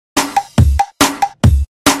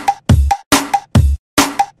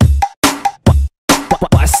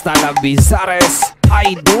hasta la Bizares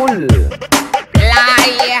Idol.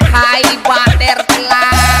 Fly high butterfly,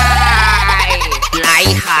 fly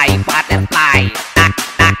high butterfly,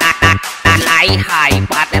 fly high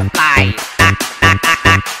butterfly,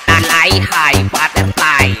 fly high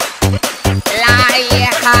butterfly, fly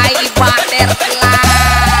high butterfly.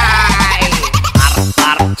 Par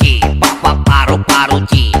par ci, papa paru paru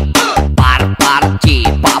ci, par par ci,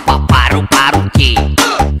 papa paru paru ci,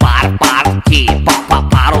 par par ci, papa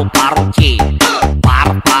paru paru ci, par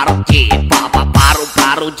par ci, papa paru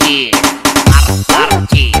paru ci, par par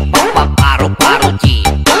ci, papa paru paru ci,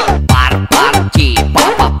 par par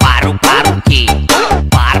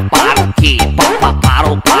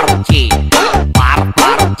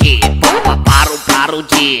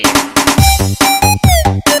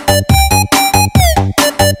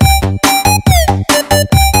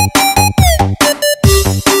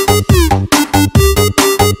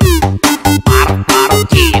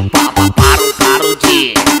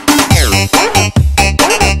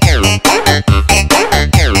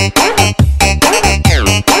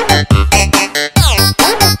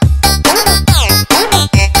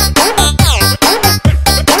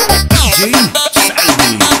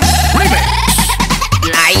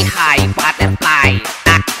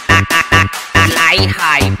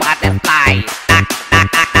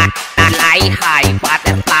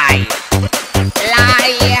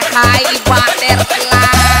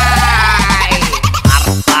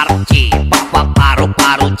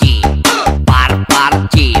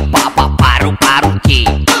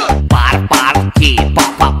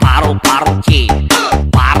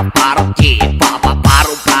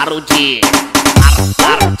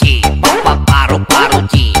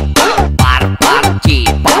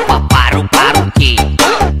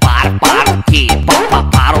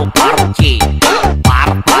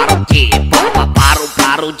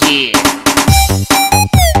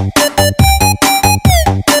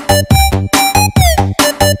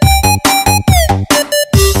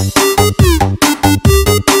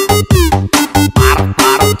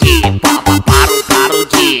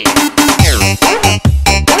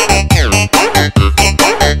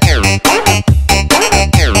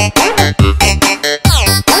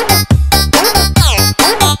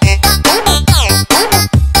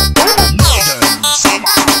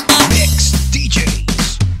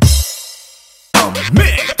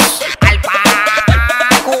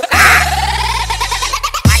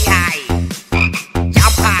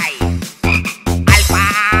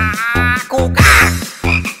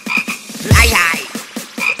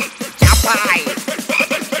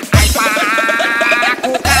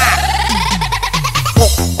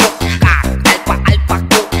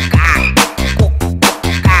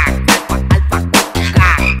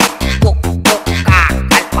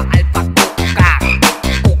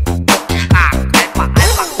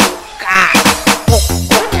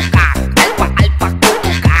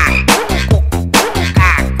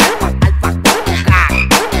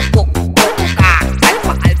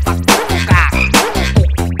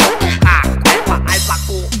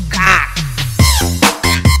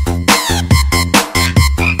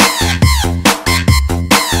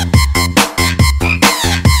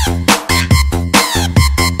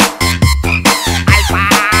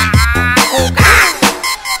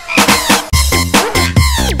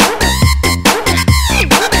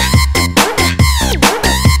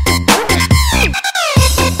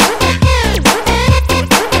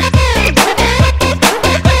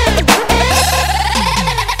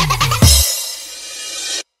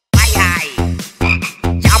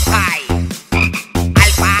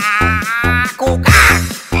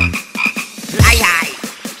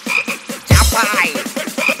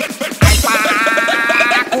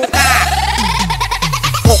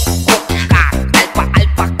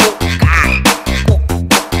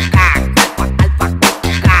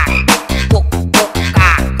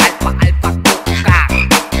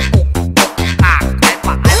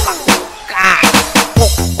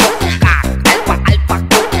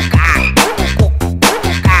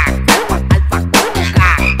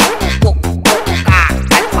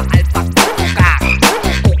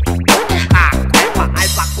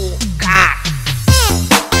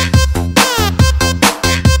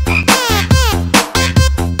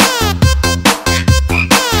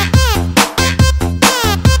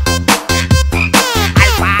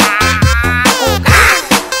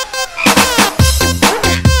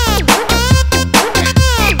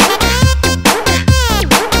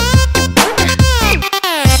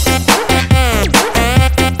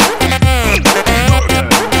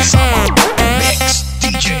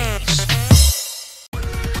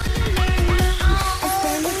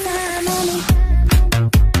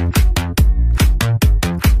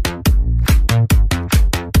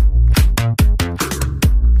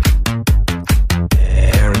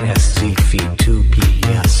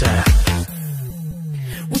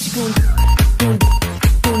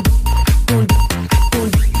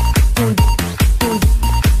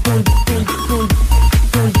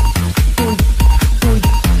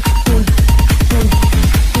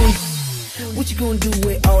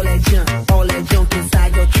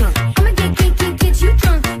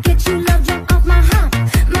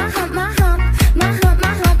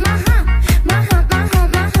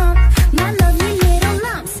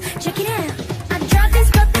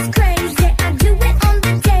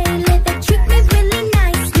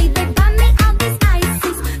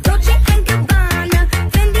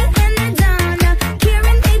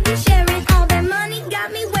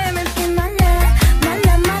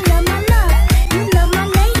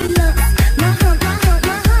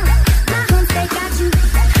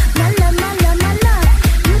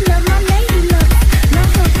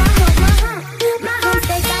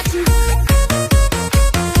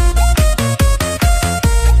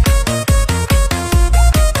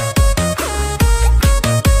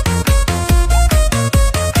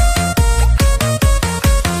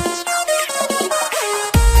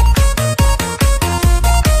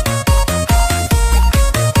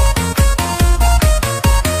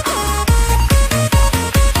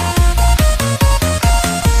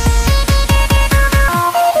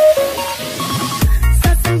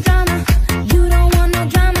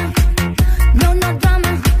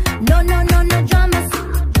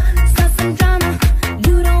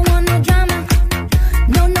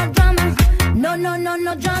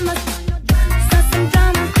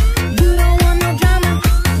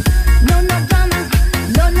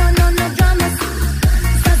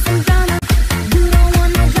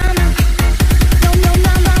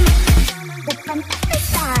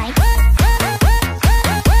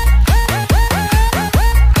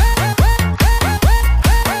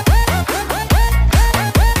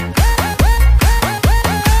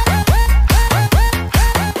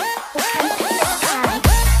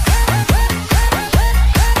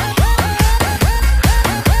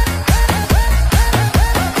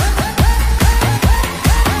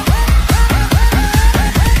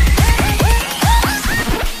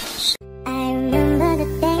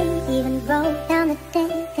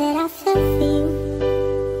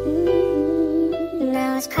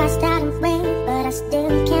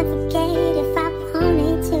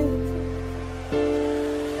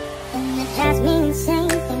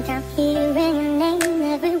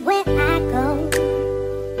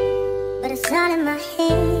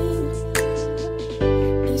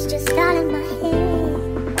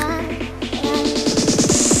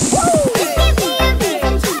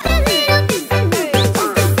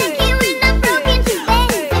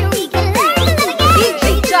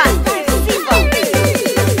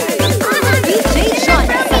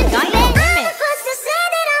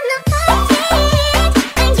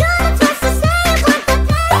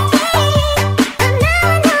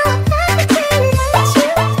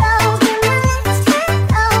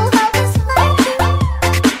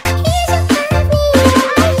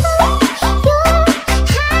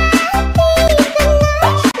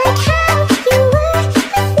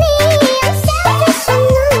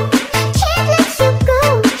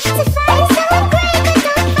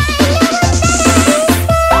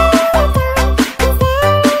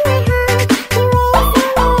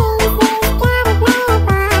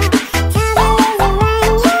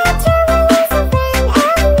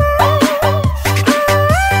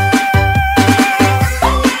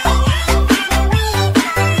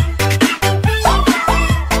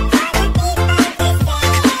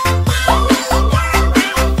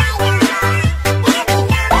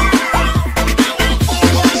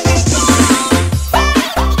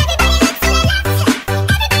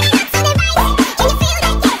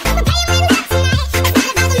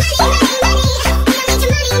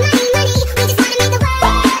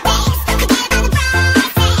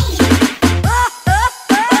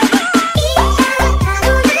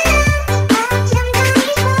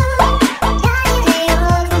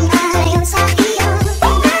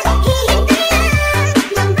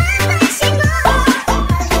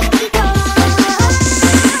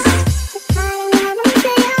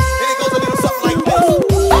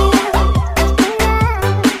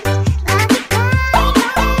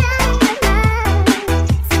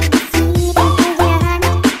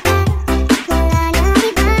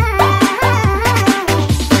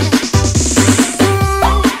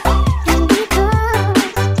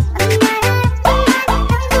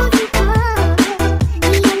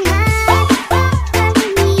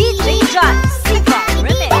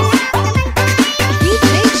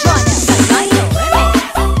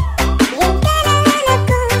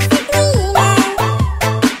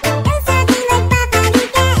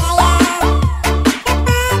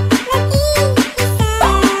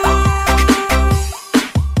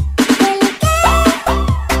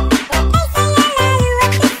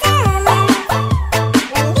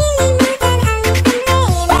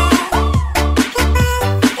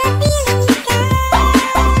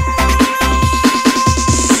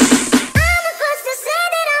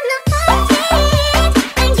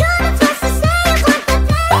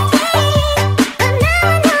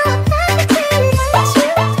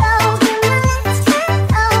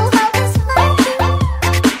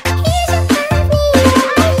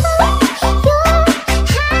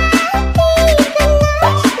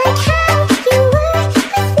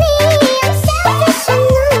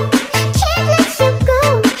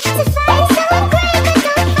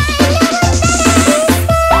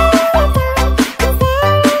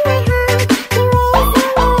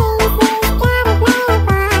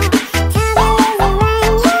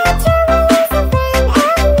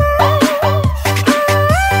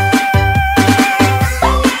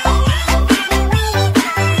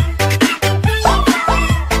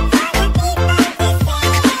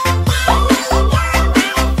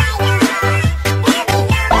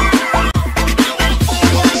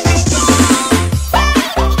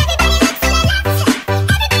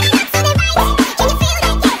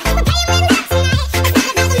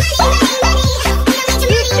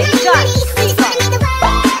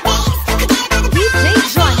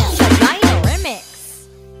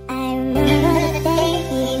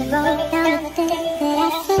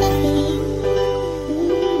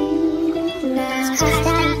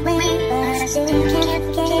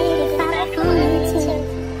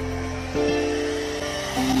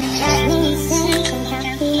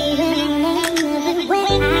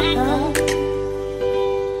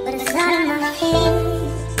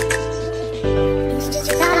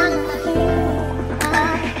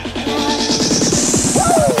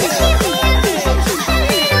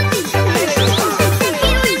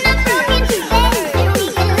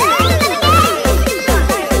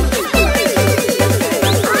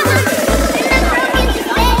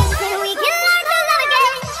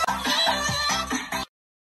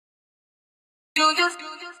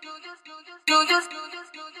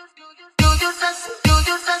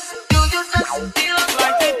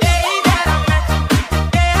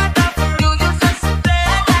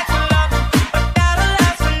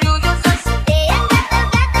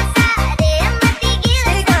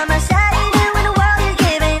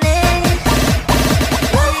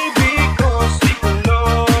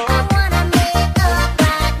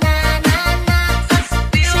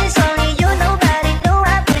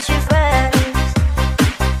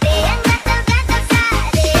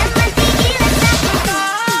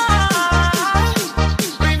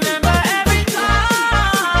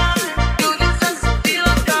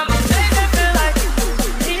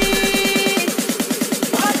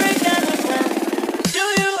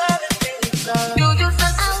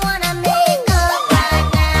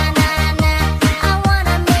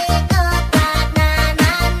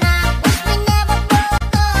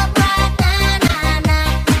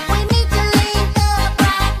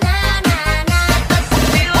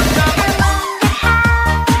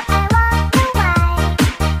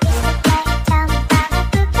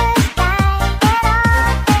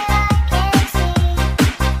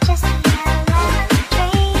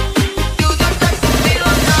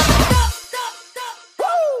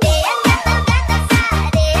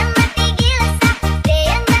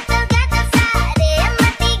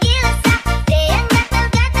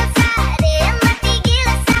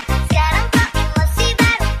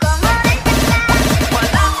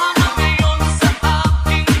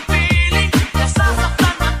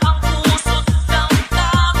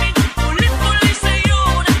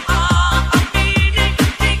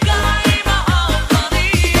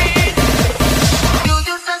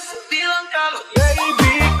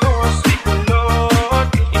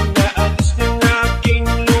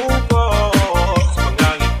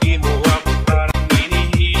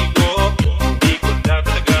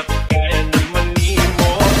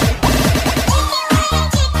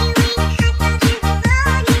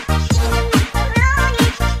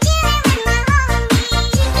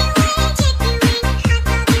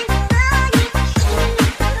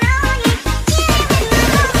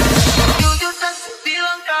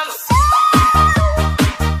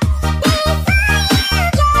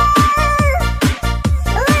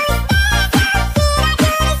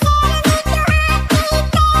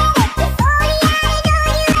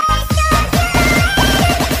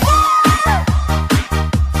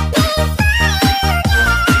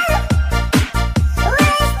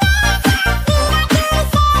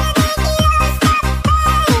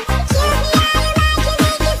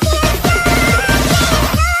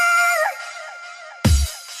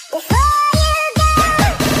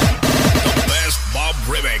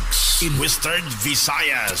In Western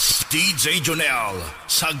Visayas, DJ Jonel,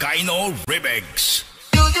 Sagayno Remix.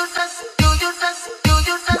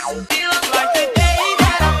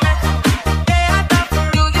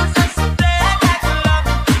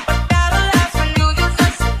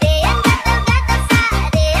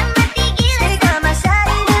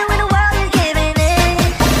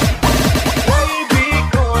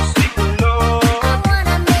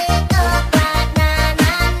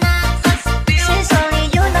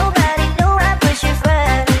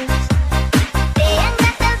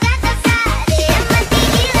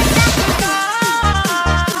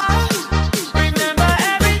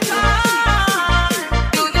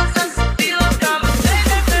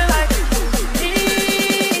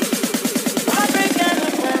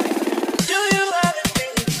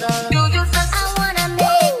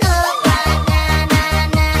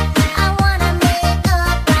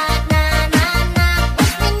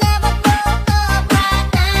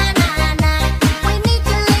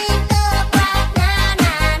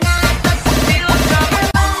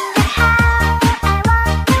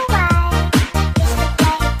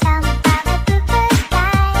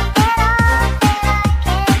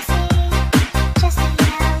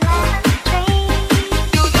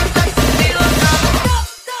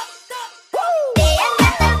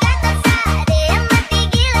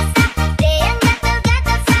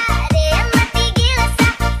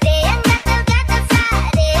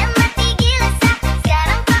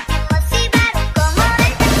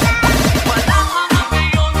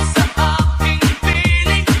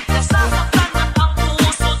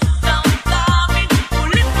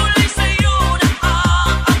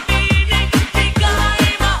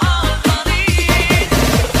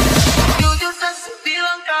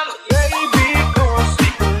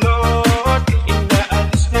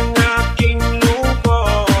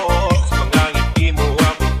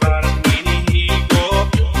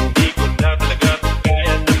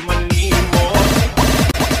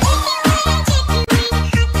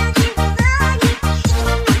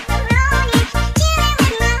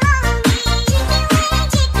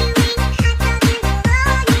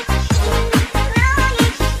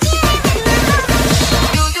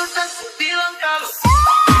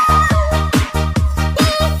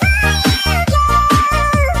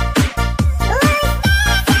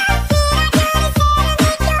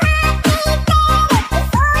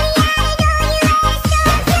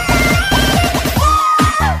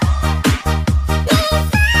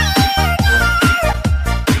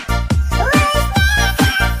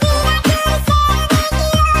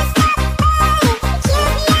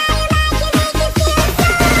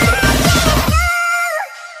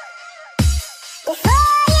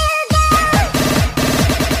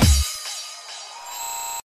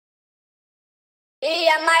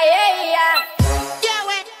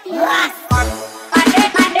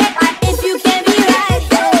 If you can be right,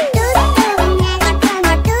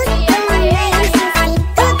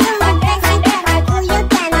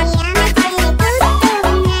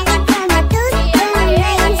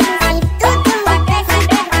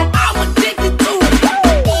 I'm addicted to it.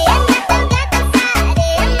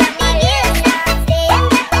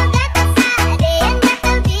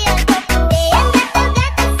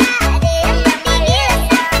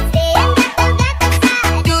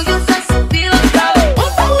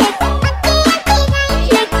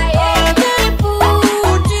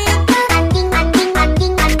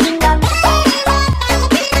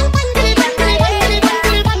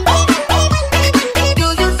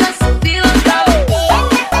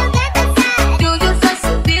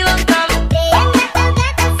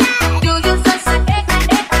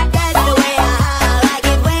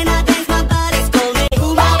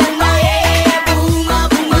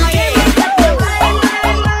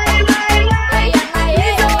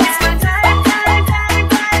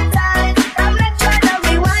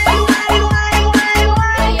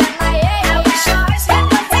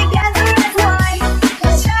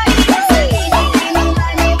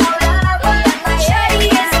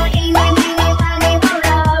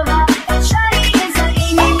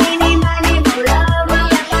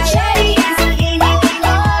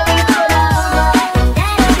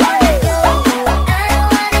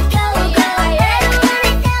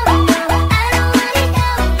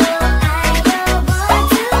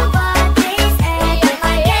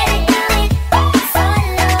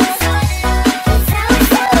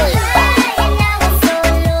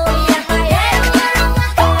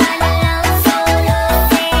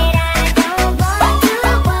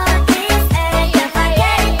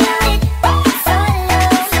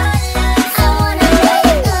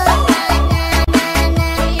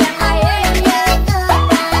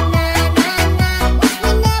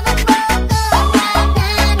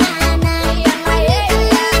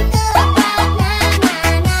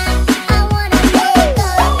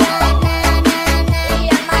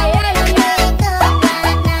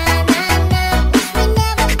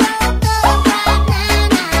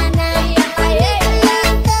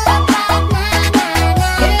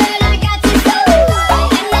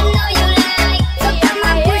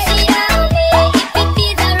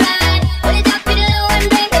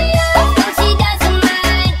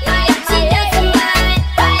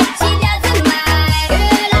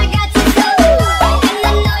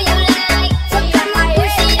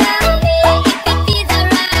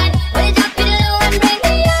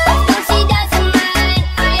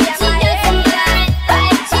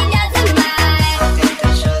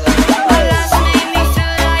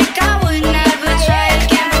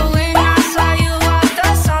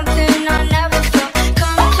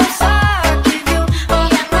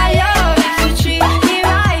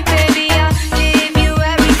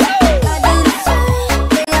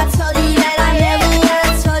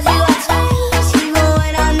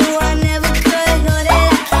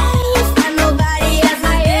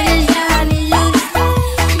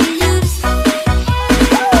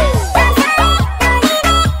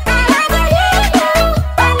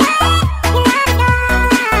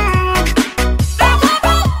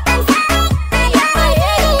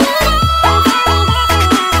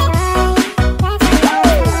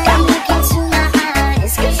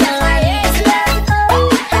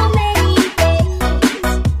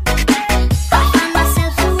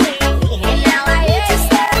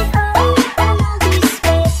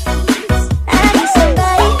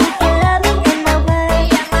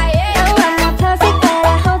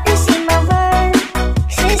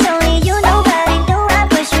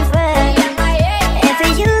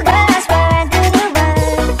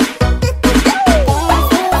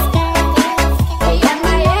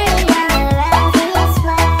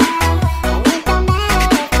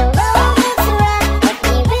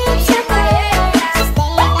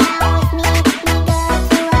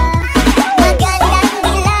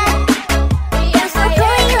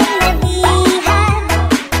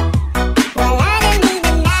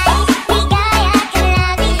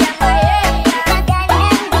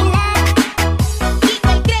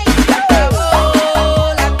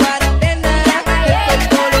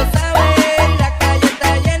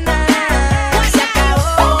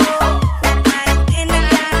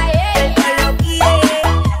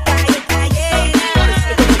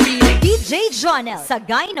 Jonel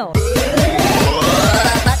Sagayno.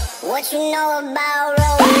 What you know about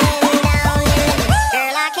rolling down in it?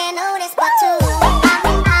 Girl, I can't notice but to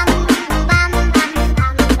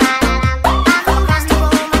across the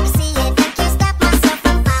room, I can see it. I can't stop myself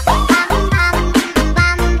from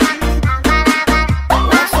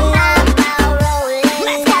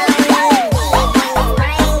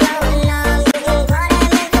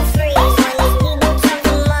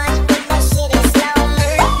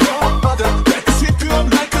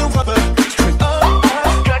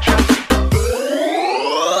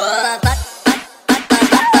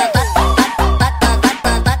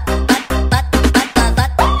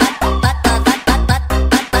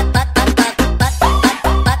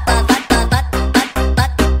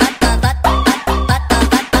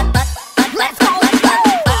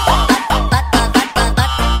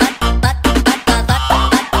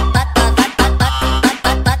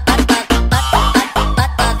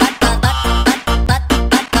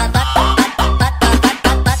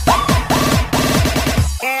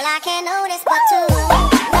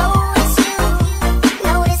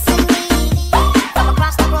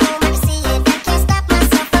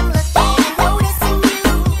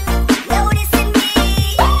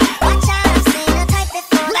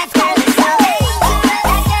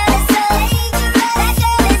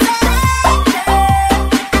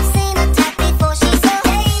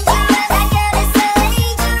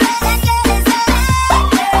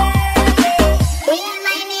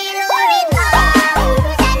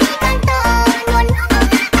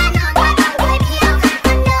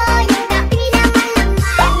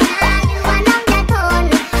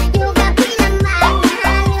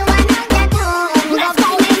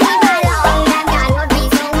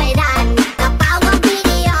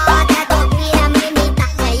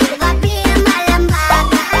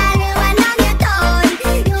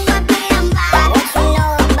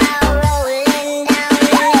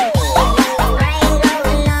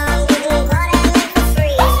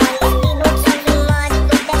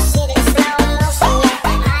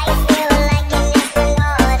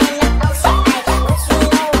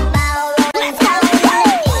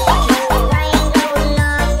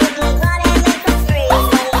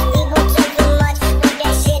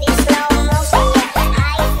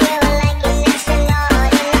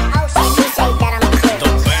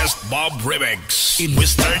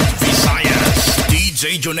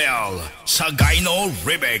DJ Jonel sa Gyno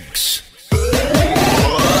Remix.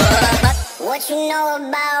 What you know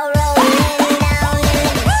about rolling down in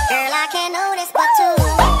it? Girl, I can't notice but to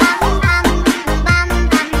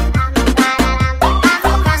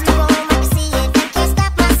across the room, I can see it, I can't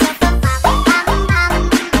stop myself from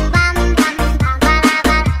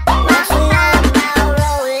what you know about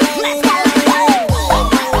rolling down in it? When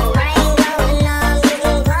the brain going numb, you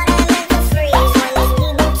can go to mental freeze. When these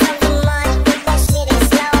people talk too much, put that shit in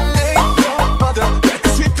slow motion.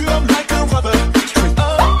 Let's hit them like a rubber. Straight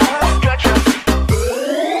up, gotcha.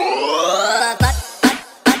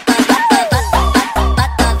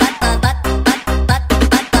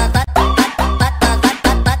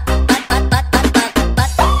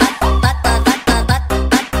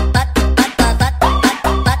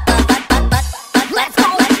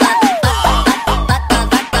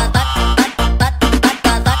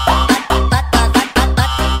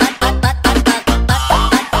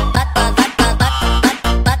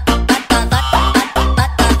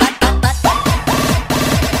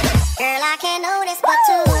 Girl, I can't notice but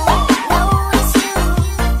to notice you,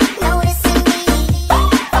 noticing me.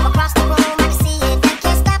 From across the room, I can see it, I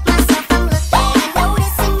can't stop myself from looking and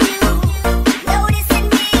noticing you, noticing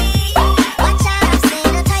me. Watch out, I've seen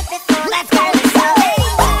her type before. That girl is so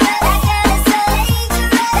dangerous. That girl is so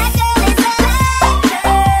dangerous. That girl is so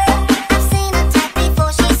dangerous. I've seen her type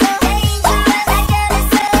before. She's so dangerous. That girl is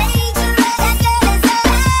so dangerous. That girl is so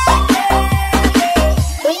dangerous.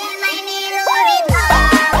 We might need a worry about.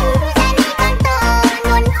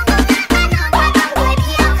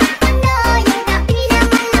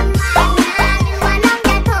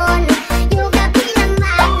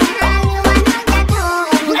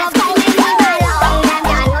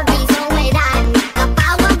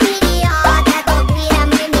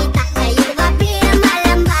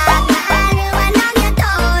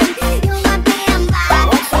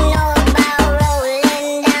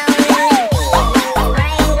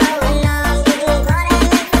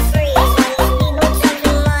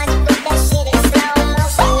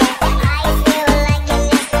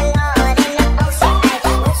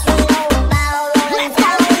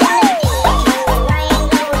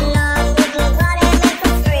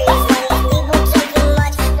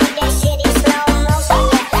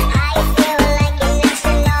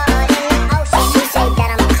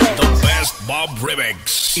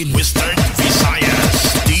 Remix in Western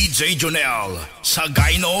Visayas. DJ Jonel sa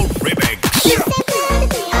Gyno Remix.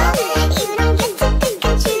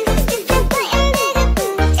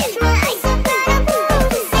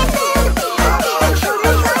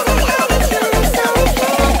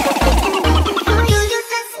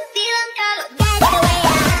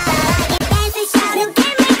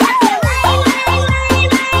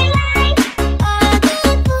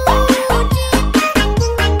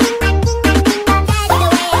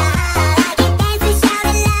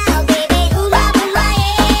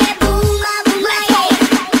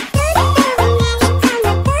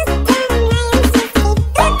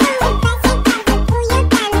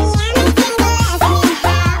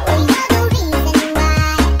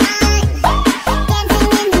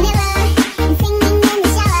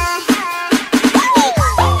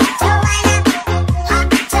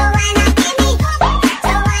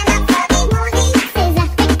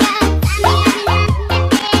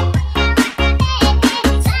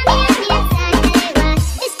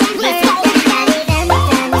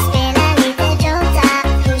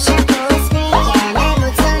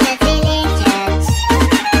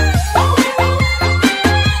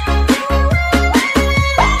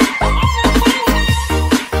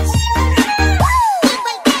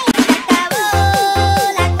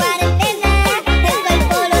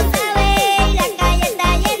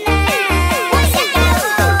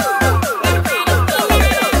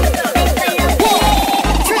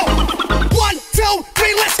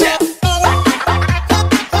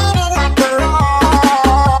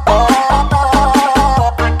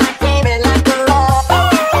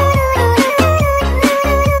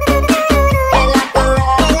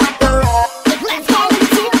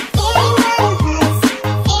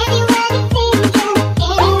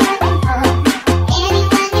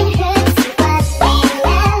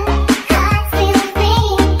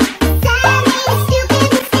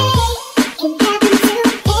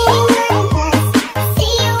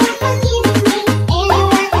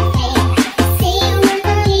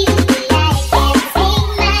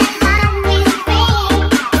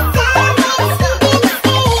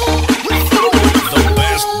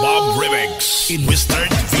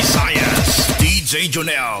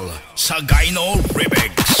 Jonel sa Gyno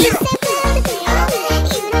Remix.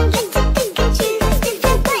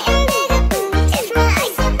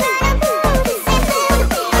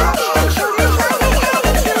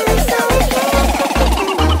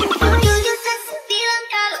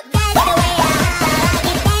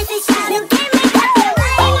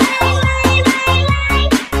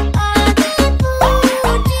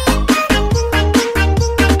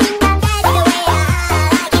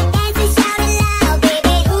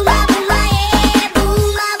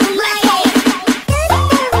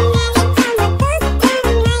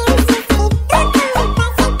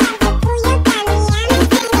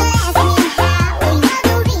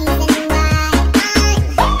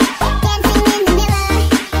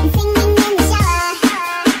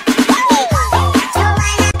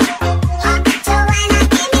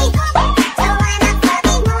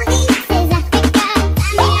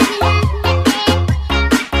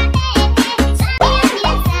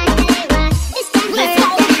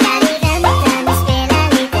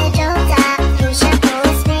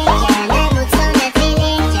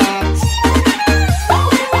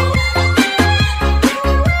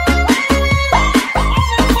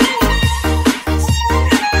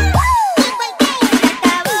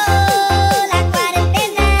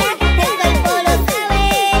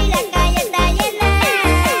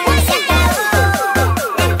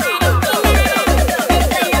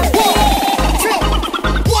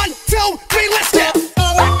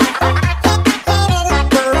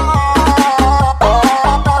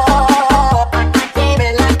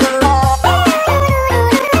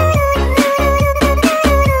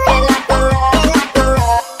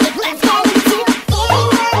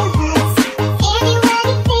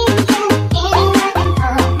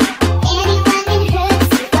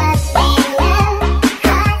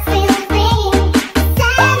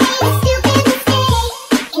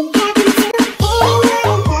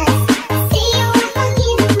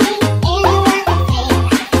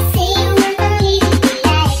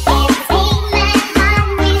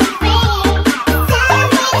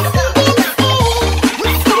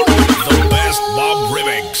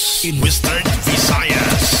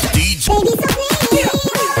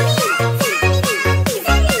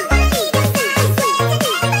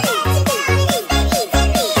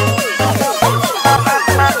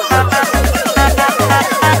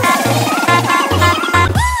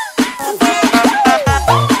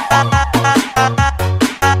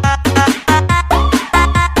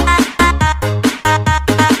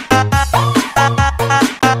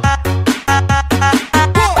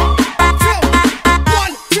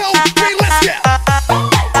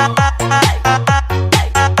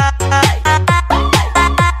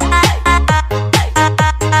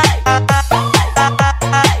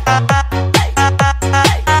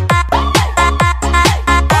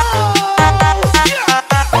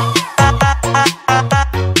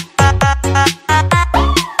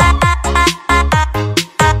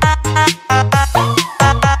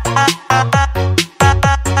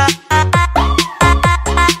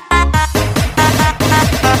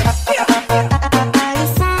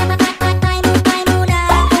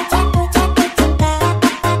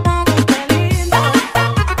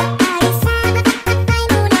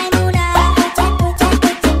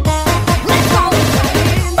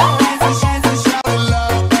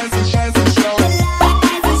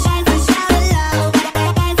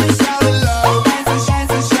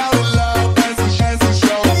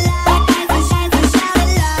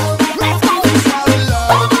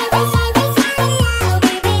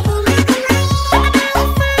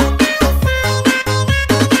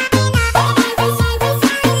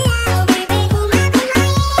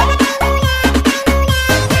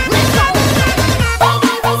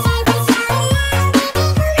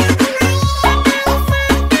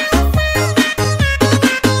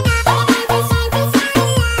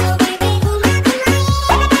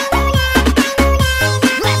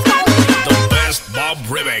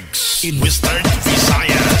 Remix in Western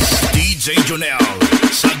Visayas. DJ Jonel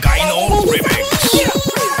Sagayno Remix.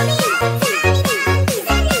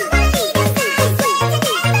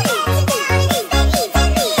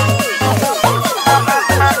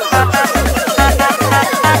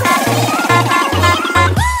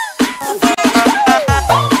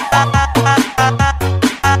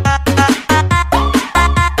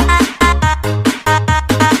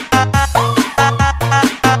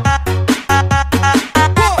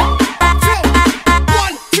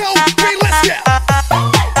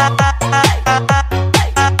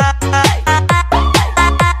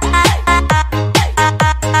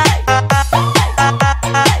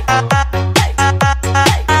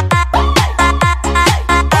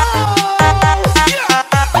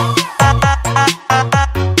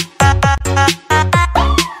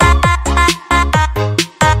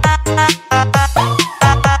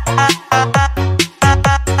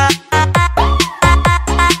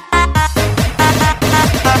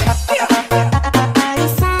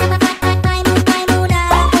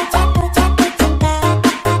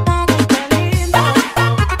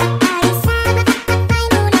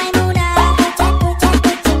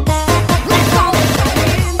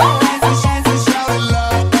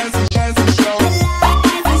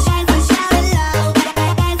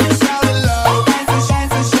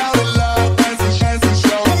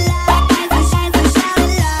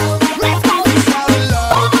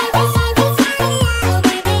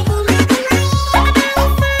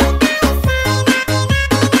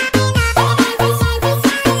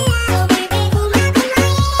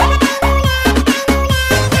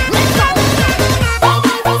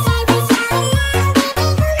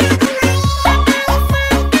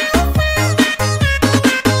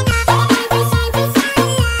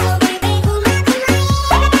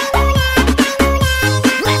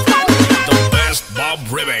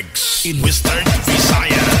 In Western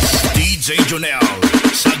Visayas, DJ Jonel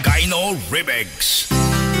Sagayno Remix.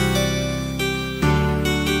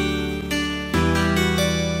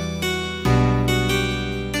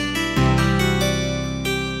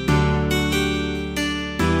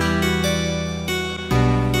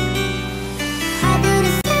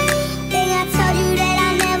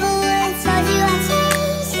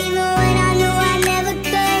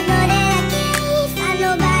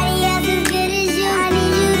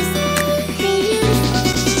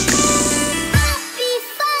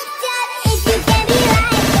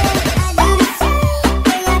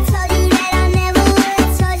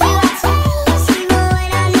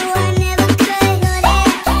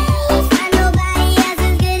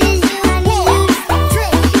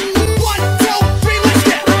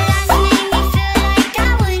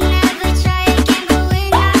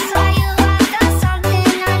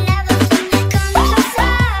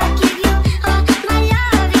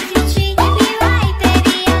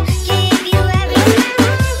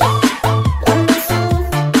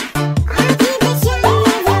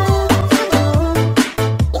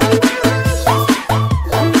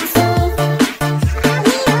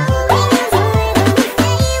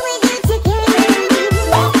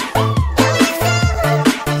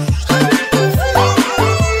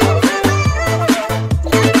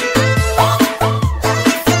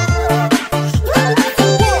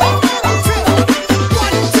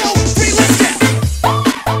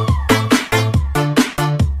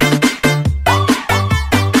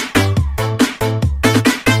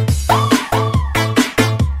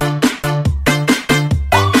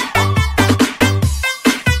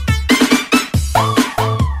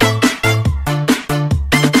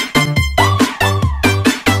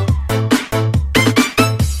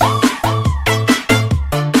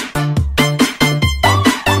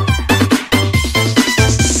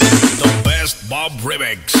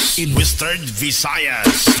 Remix in Western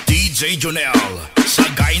Visayas, DJ Jonel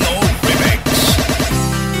Sagayno Remix.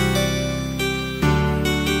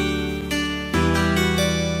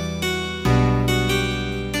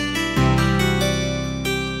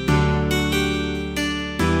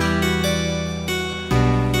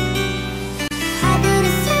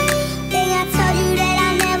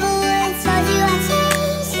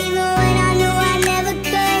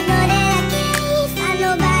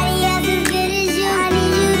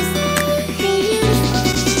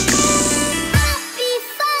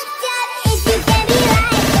 If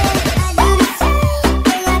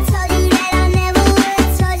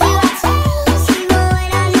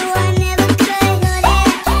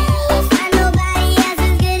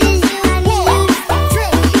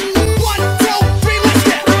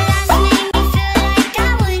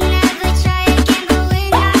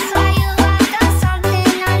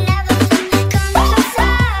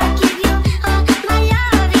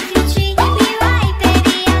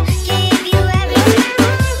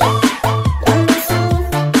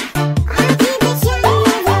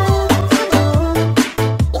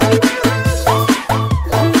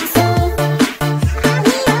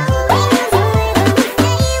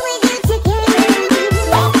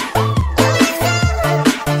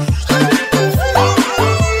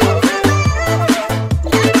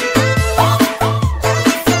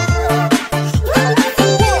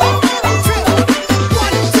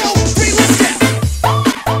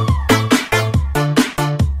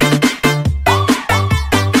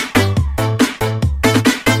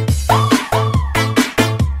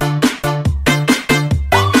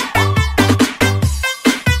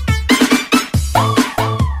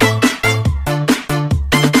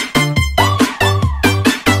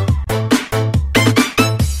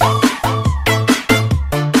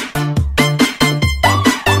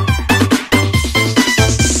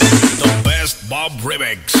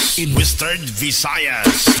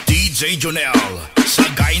Visayas, DJ Jonel,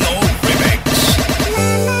 Sagayno Remix.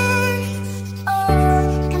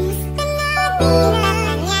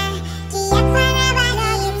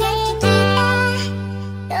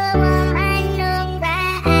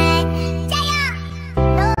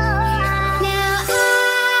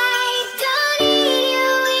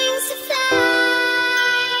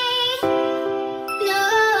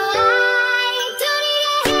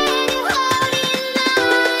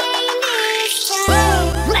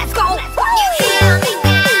 Let's go!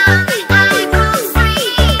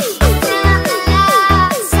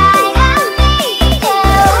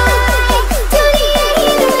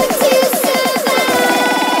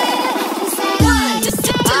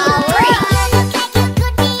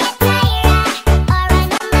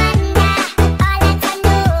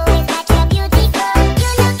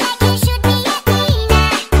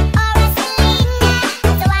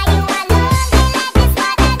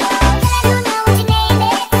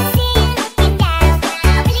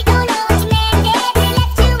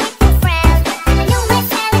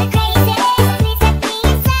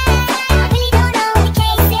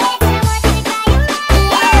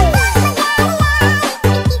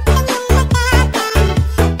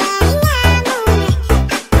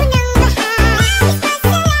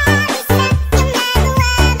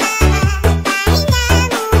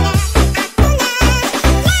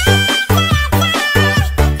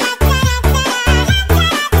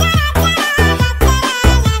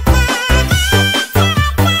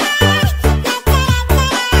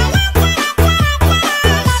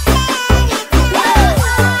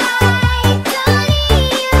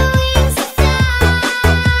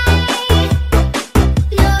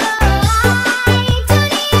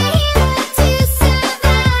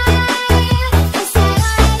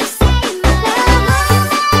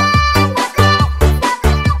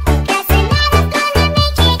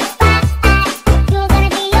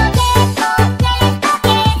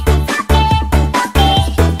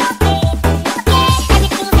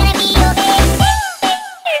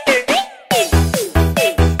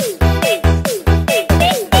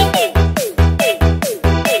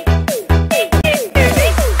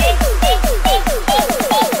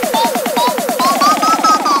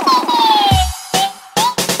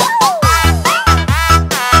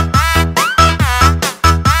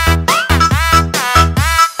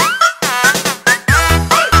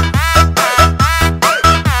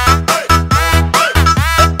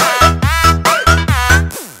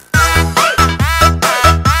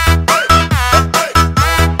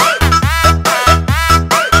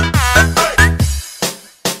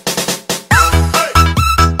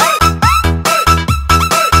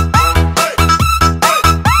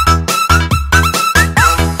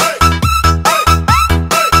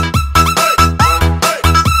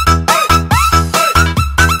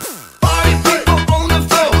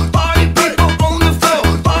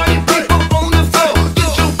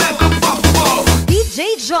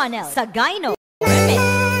 Sagayno Remix.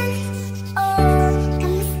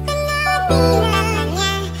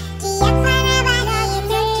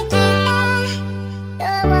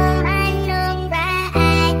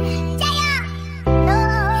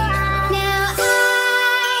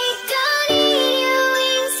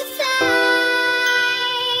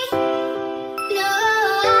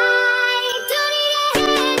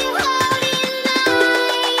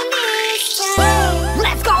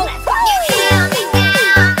 Let's go!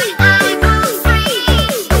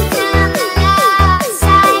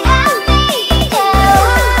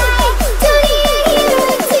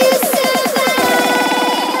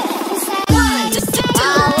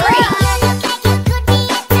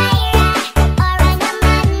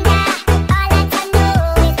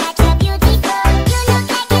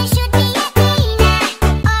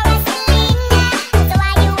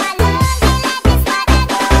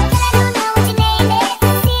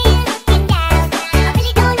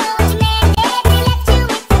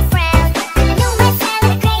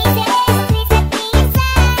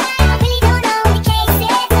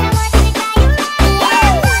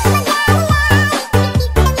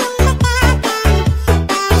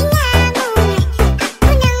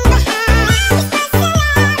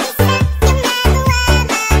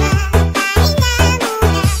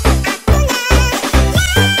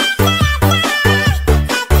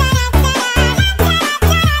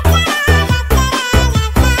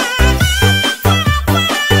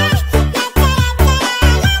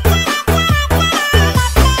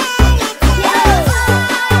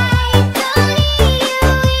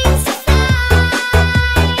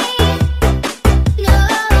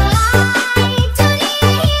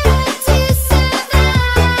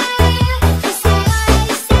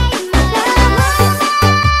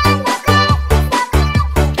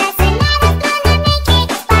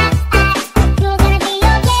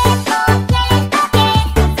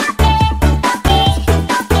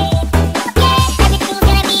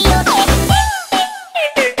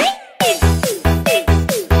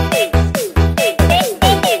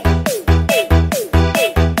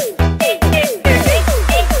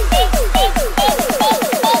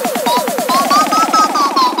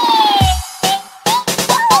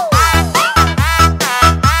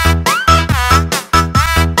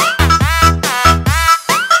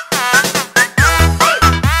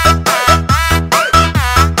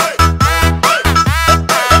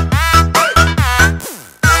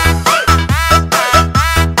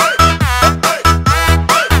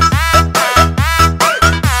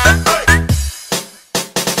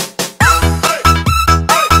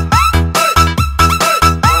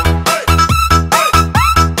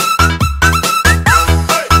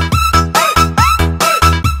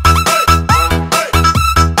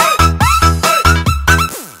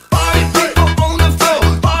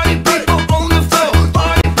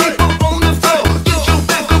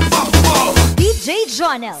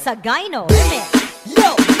 Sagayno Remix.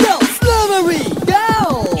 Yo, Slummery,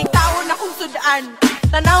 go! Ikaw na kung sudaan,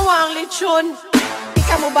 tanawa ang lechon. Di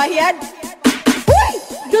ka mo bayad? Uy!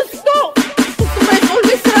 Diyos ko! Customer is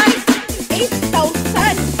always right.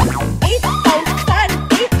 8,000!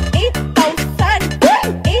 8,000! 8,000! 8,000!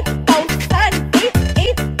 8,000! 8,000!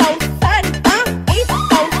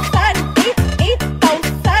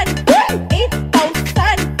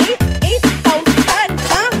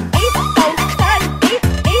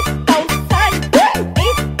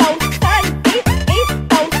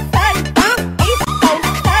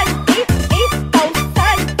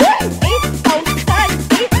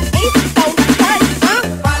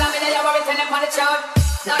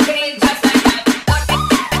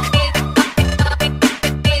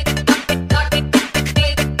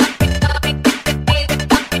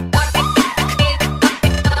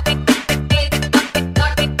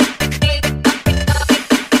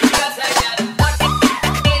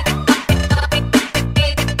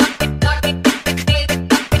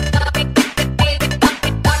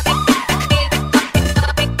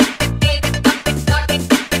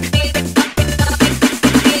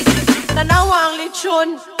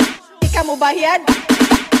 'Di ka mo bayad?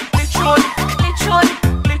 Lechon, lechon,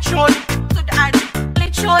 lechon, sudaan.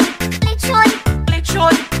 Lechon, lechon,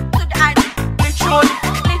 lechon, sudaan. Lechon,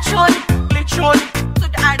 lechon, lechon,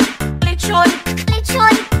 sudaan. Lechon,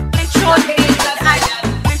 lechon, lechon, sudaan.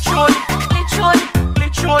 Lechon, lechon,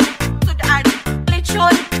 lechon, sudaan.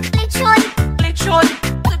 Lechon, lechon, lechon,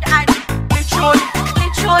 sudaan. Lechon,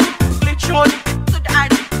 lechon, lechon, sudaan.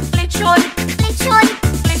 Lechon, lechon,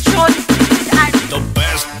 lechon, sudaan. The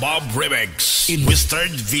best Bob Remix in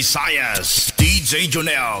Western Visayas. DJ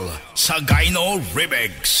Jonel, Sagayno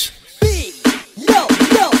Remix. Yo,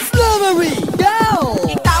 Slummery, go!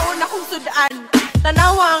 Ikaw na kung sudaan,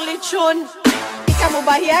 tanawa ang lechon. Di ka mo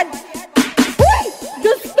bayad? Uy!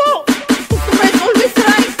 Diyos ko! Customer is always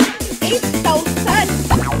right. 8,000!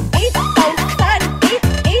 8,000! 8,000!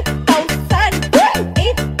 8,000!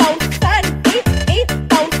 8,000!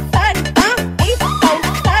 8,000!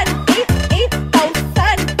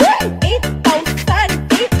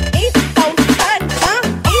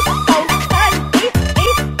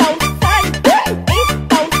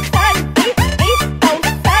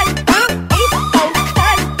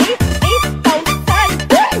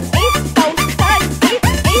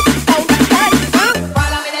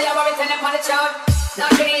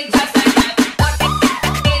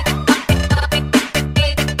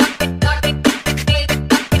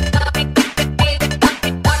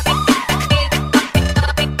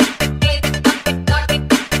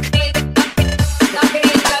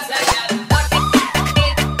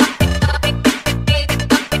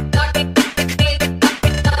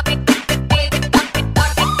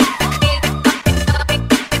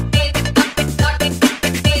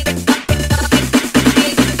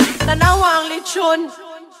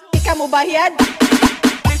 'Di ka mo bayad?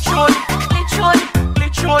 Lechon, lechon,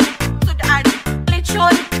 lechon, sudaan.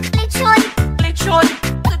 Lechon, lechon, lechon,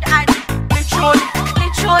 sudaan. Lechon,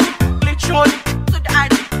 lechon, lechon, sudaan.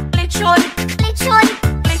 Lechon, lechon,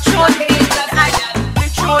 lechon, sudaan.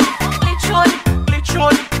 Lechon, lechon,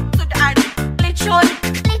 lechon, sudaan. Lechon,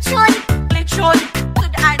 lechon, lechon,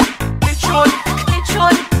 sudaan. Lechon,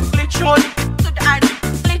 lechon, lechon, sudaan.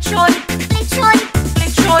 Lechon, lechon,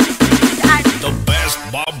 lechon, sudaan. The best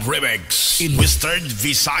Bob Remix in Western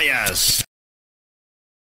Visayas.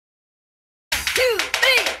 2,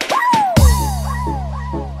 3,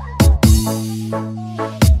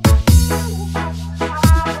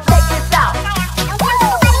 Check this out.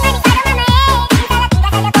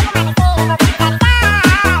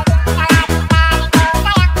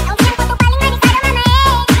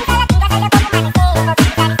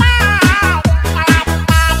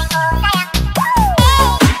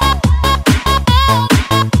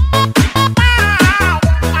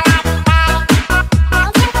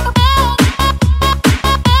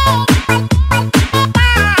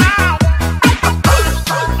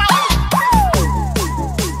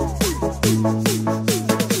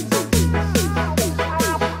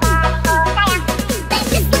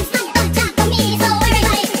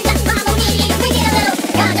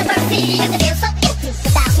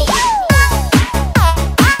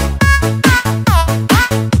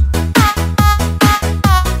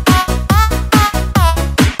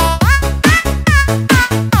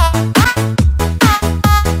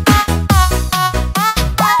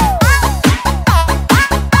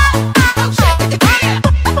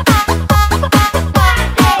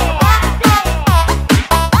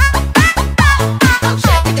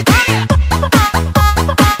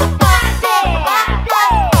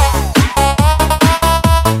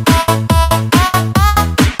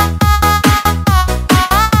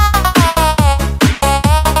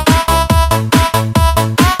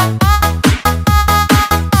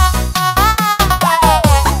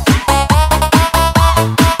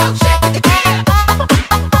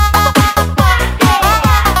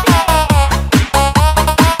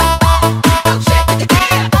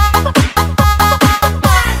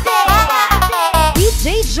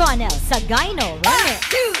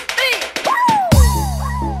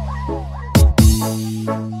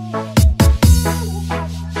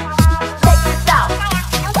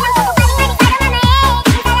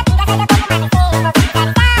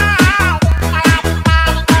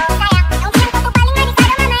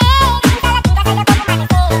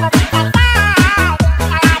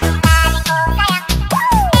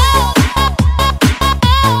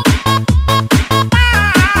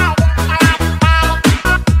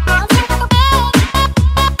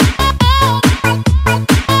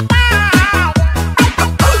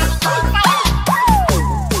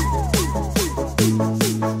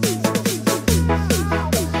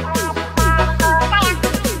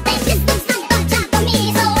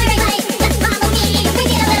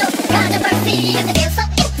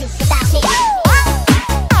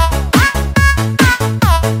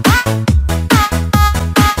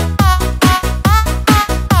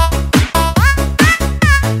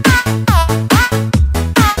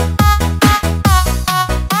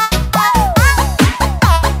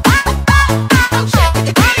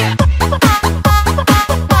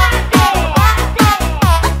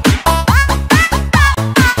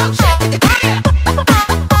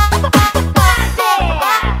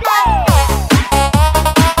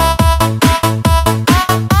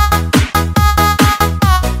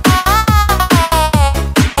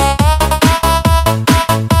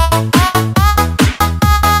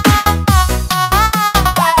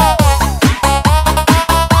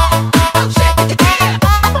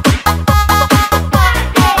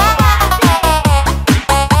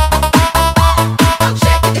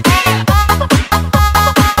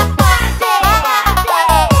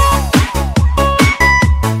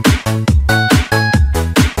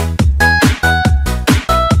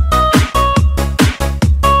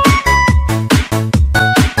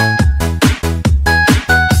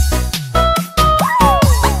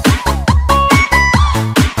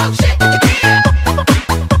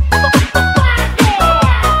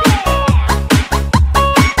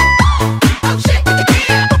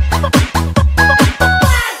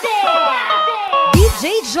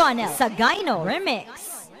 Jonel Sagayno Remix.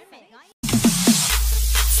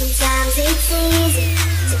 Sometimes it's easy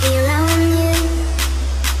to be around you.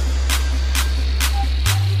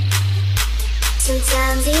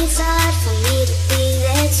 Sometimes it's hard for me to be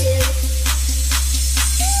there too.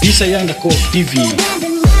 Bisayang Dako TV. When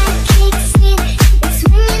the night kicks in, it's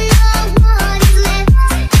when you know what is left.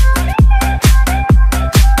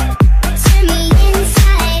 Turn me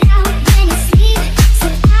inside out when you sleep,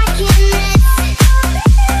 so I can rest.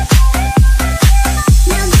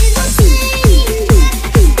 Now there's no saying that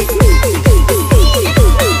it's not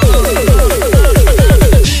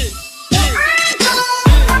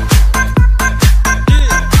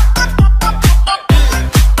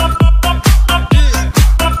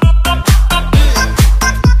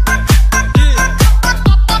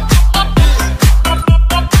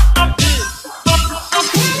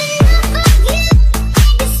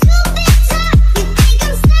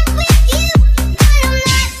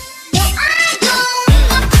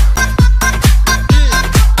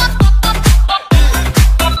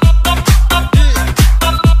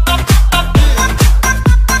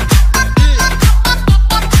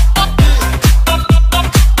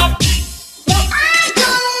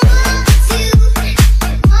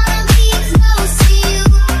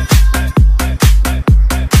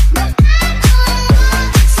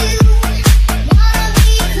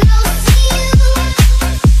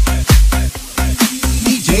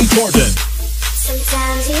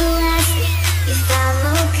Sometimes you ask me if I'm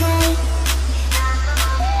okay,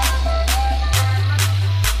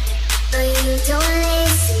 but you don't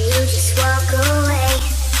listen, you just walk away.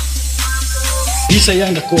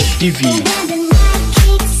 Bisayang Dako TV. When the night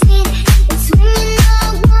kicks in, it's when you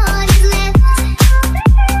know what is left.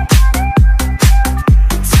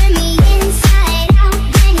 Turn me inside out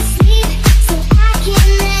when you sleep, so I can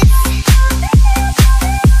rest.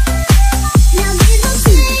 Now there's no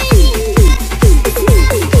saying that it's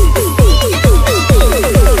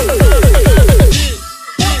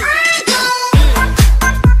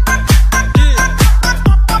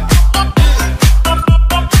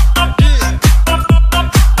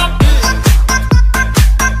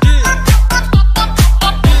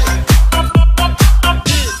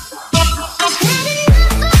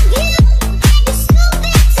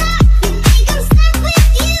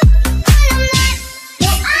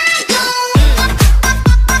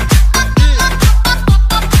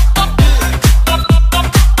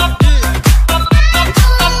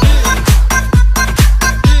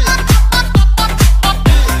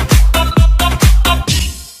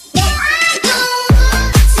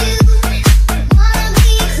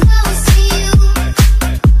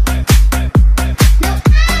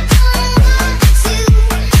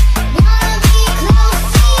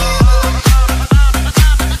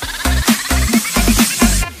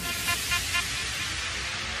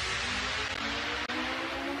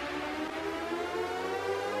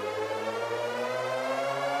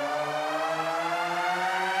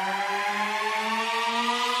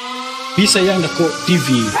Bisayang Dako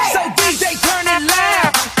TV. So DJ turn it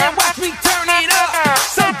loud and watch me turn it up.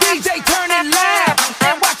 So DJ turn it loud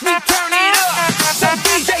and watch me turn it up. So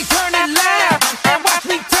DJ turn it loud and watch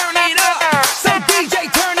me turn it up. So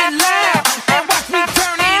DJ turn it loud and watch me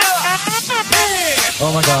turn it up.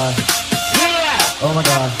 Oh my god. Yeah. Oh my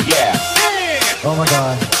god. Yeah. Oh my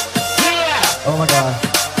god. Yeah. Oh my god.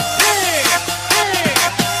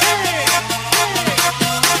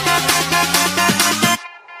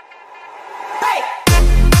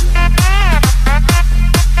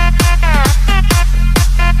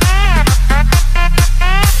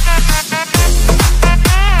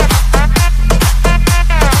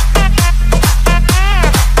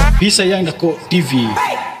 Bisayang Dako TV.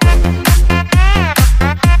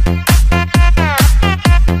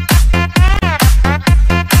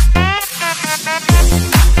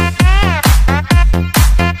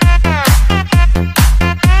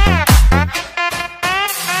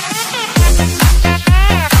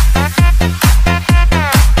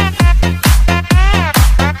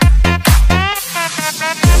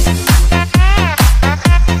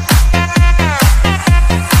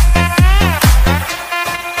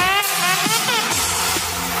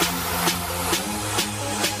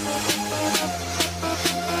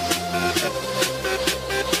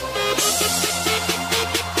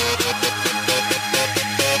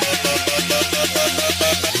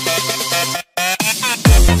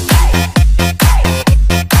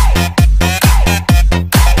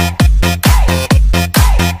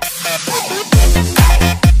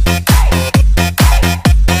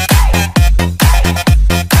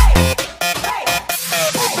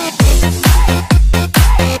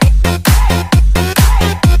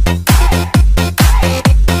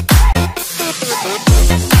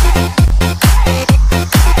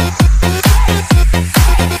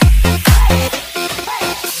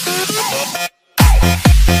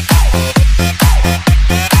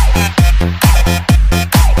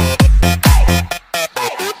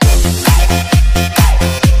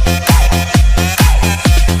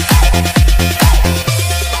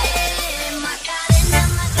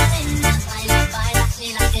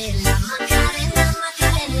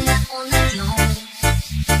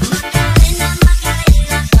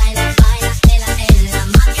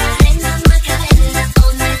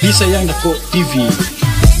 Dako TV.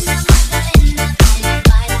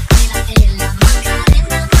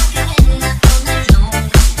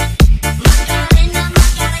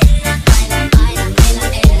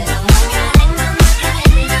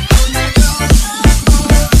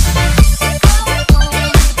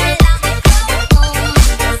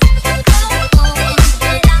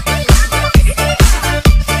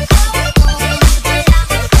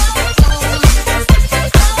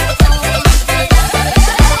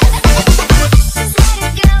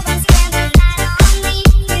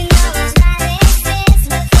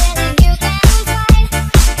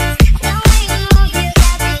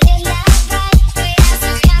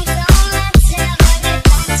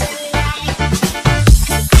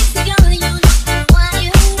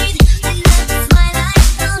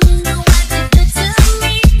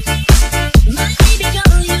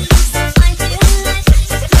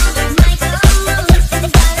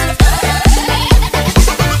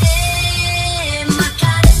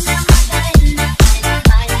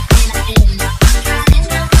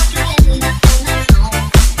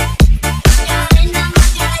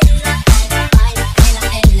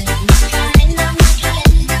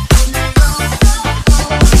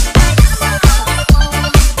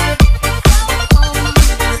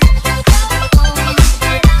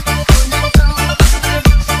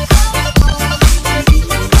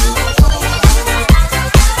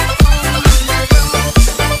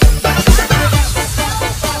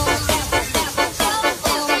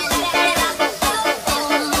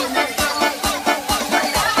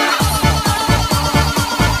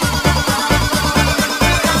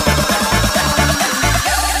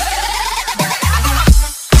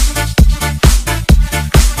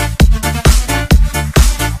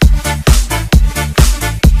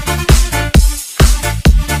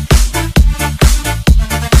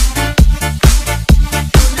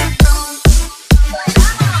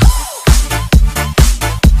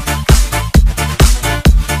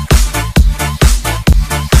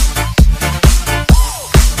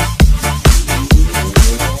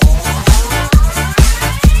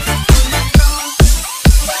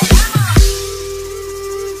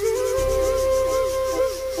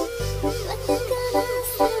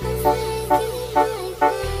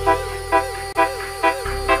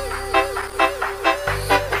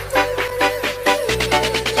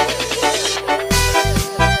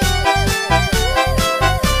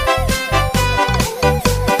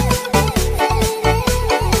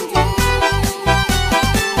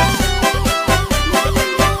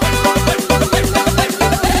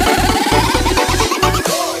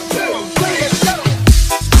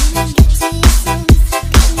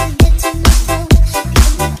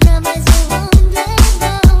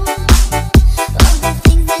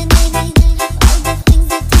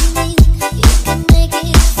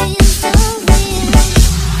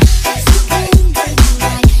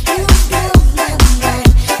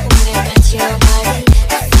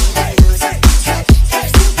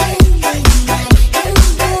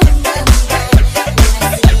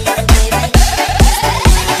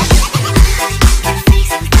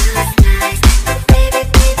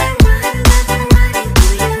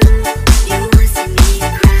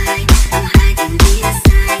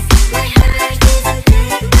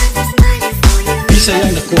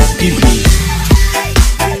 Bisayang Dako TV.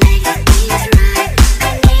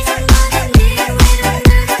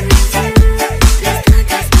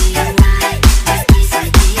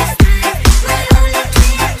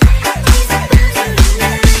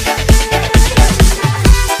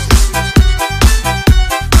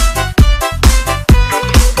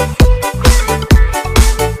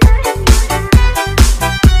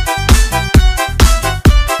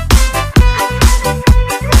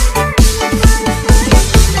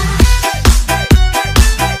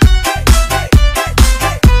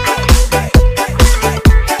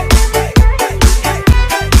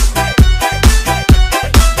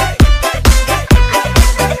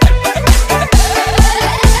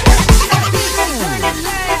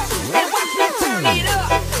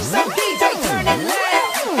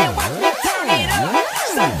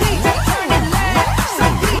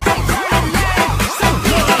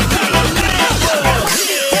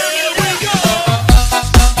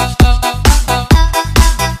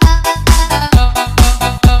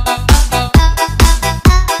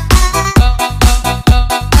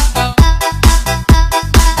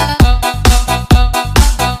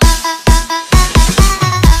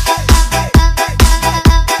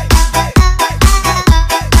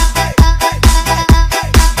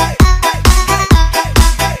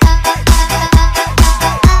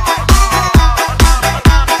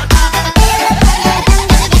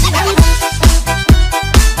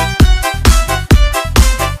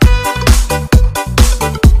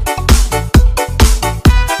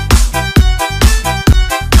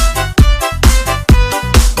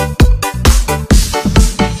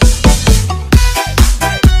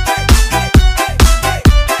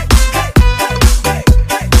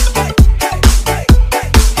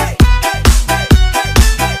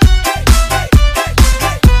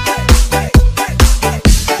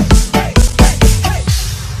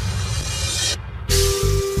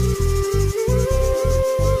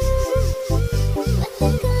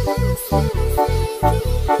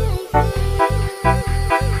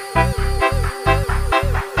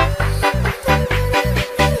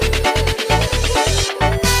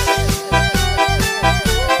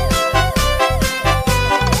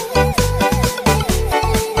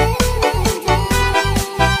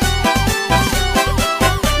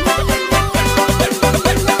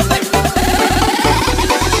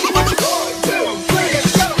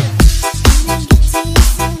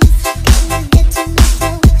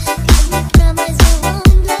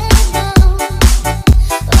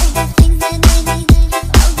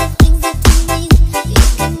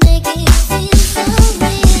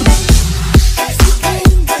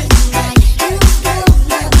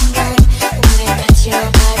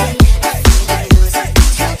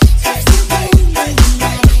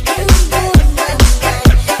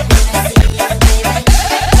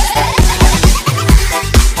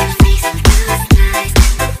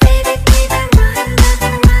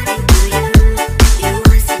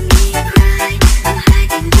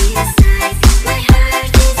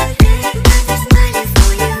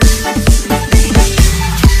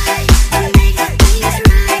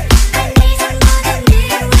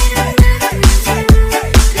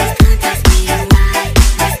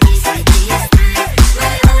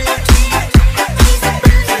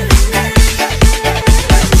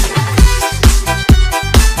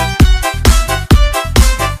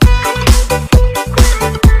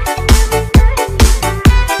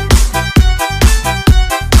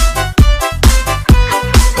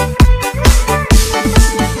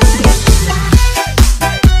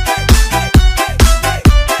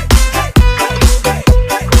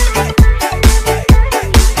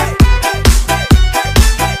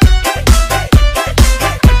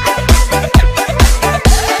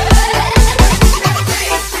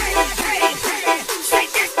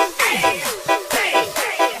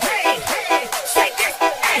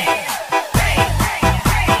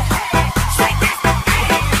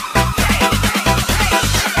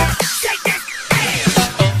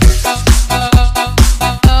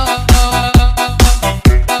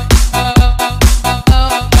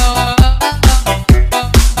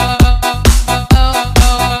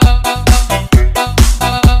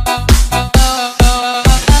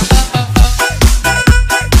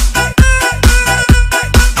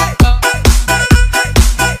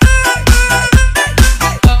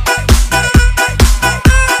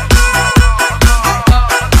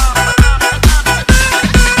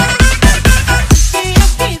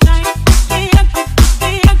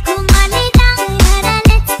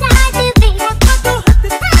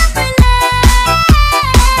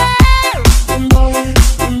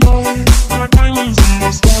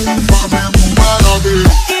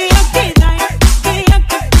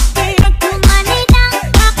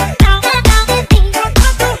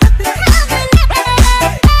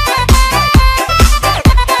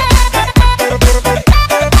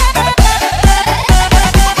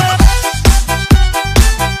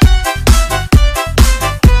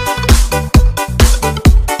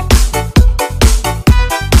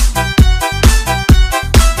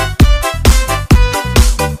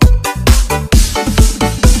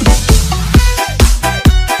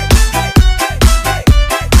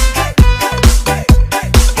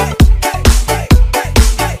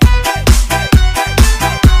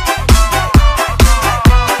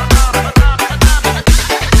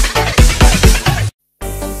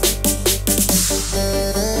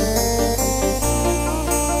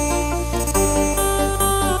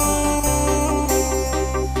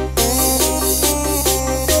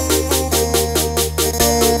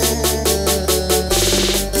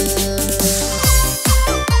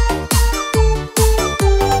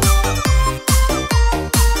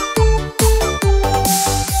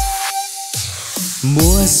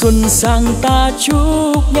 xuân sang ta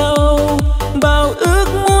chúc nhau bao ước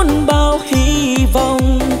muốn bao hy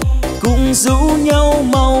vọng, cùng rủ nhau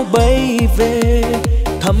mau bay về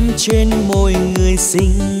thắm trên môi người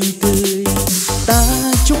xinh tươi. Ta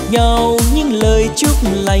chúc nhau những lời chúc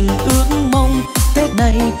lành ước mong, Tết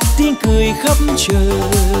này tiếng cười khắp trời.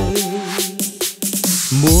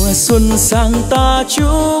 Mùa xuân sang ta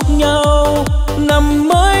chúc nhau năm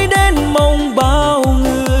mới đến mong bao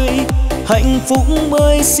người, hạnh phúc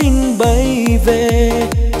mới xin bay về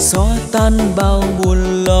xóa tan bao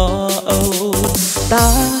buồn lo âu.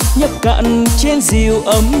 Ta nhấp cạn chén rượu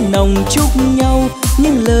ấm nồng chúc nhau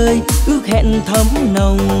những lời ước hẹn thắm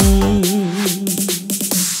nồng.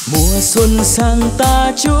 Mùa xuân sang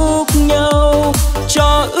ta chúc nhau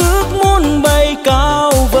cho ước muốn bay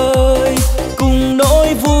cao vời, cùng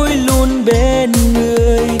nỗi vui luôn bên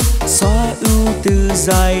người xóa ưu tư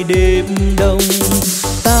dài đêm đông.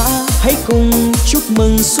 Ta hãy cùng chúc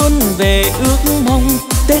mừng xuân về ước mong,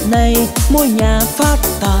 Tết này mỗi nhà phát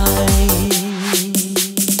tài.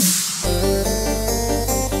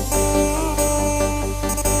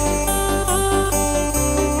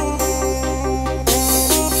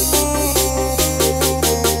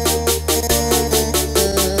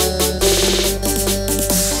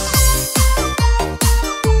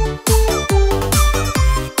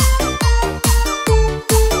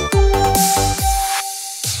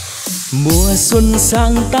 Mùa xuân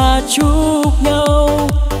sang ta chúc nhau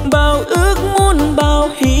bao ước muốn bao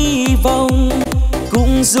hy vọng,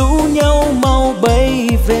 cùng rủ nhau mau bay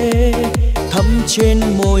về thắm trên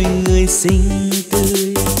môi người xinh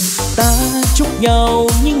tươi. Ta chúc nhau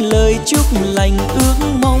những lời chúc lành ước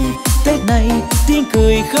mong, Tết này tiếng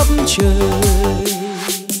cười khắp trời.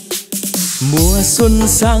 Mùa xuân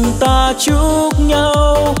sang ta chúc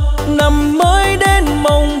nhau năm mới đến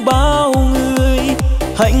mong bao người,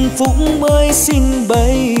 hạnh phúc mới xin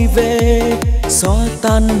bay về xóa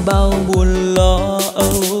tan bao buồn lo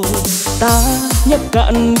âu. Ta nhấp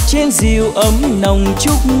cạn chén rượu ấm nồng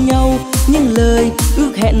chúc nhau những lời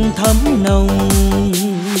ước hẹn thắm nồng.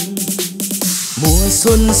 Mùa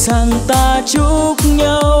xuân sang ta chúc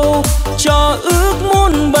nhau cho ước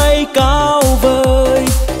muốn bay cao vời,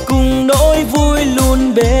 cùng nỗi vui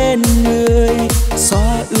luôn bên người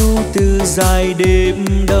xóa ưu tư dài đêm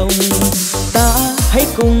đông. Ta hãy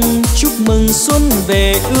cùng chúc mừng xuân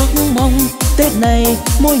về ước mong, Tết này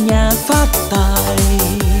mỗi nhà phát tài.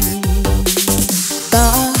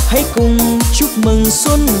 Ta hãy cùng chúc mừng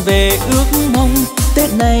xuân về ước mong,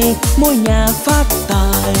 Tết này mỗi nhà phát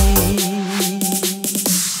tài.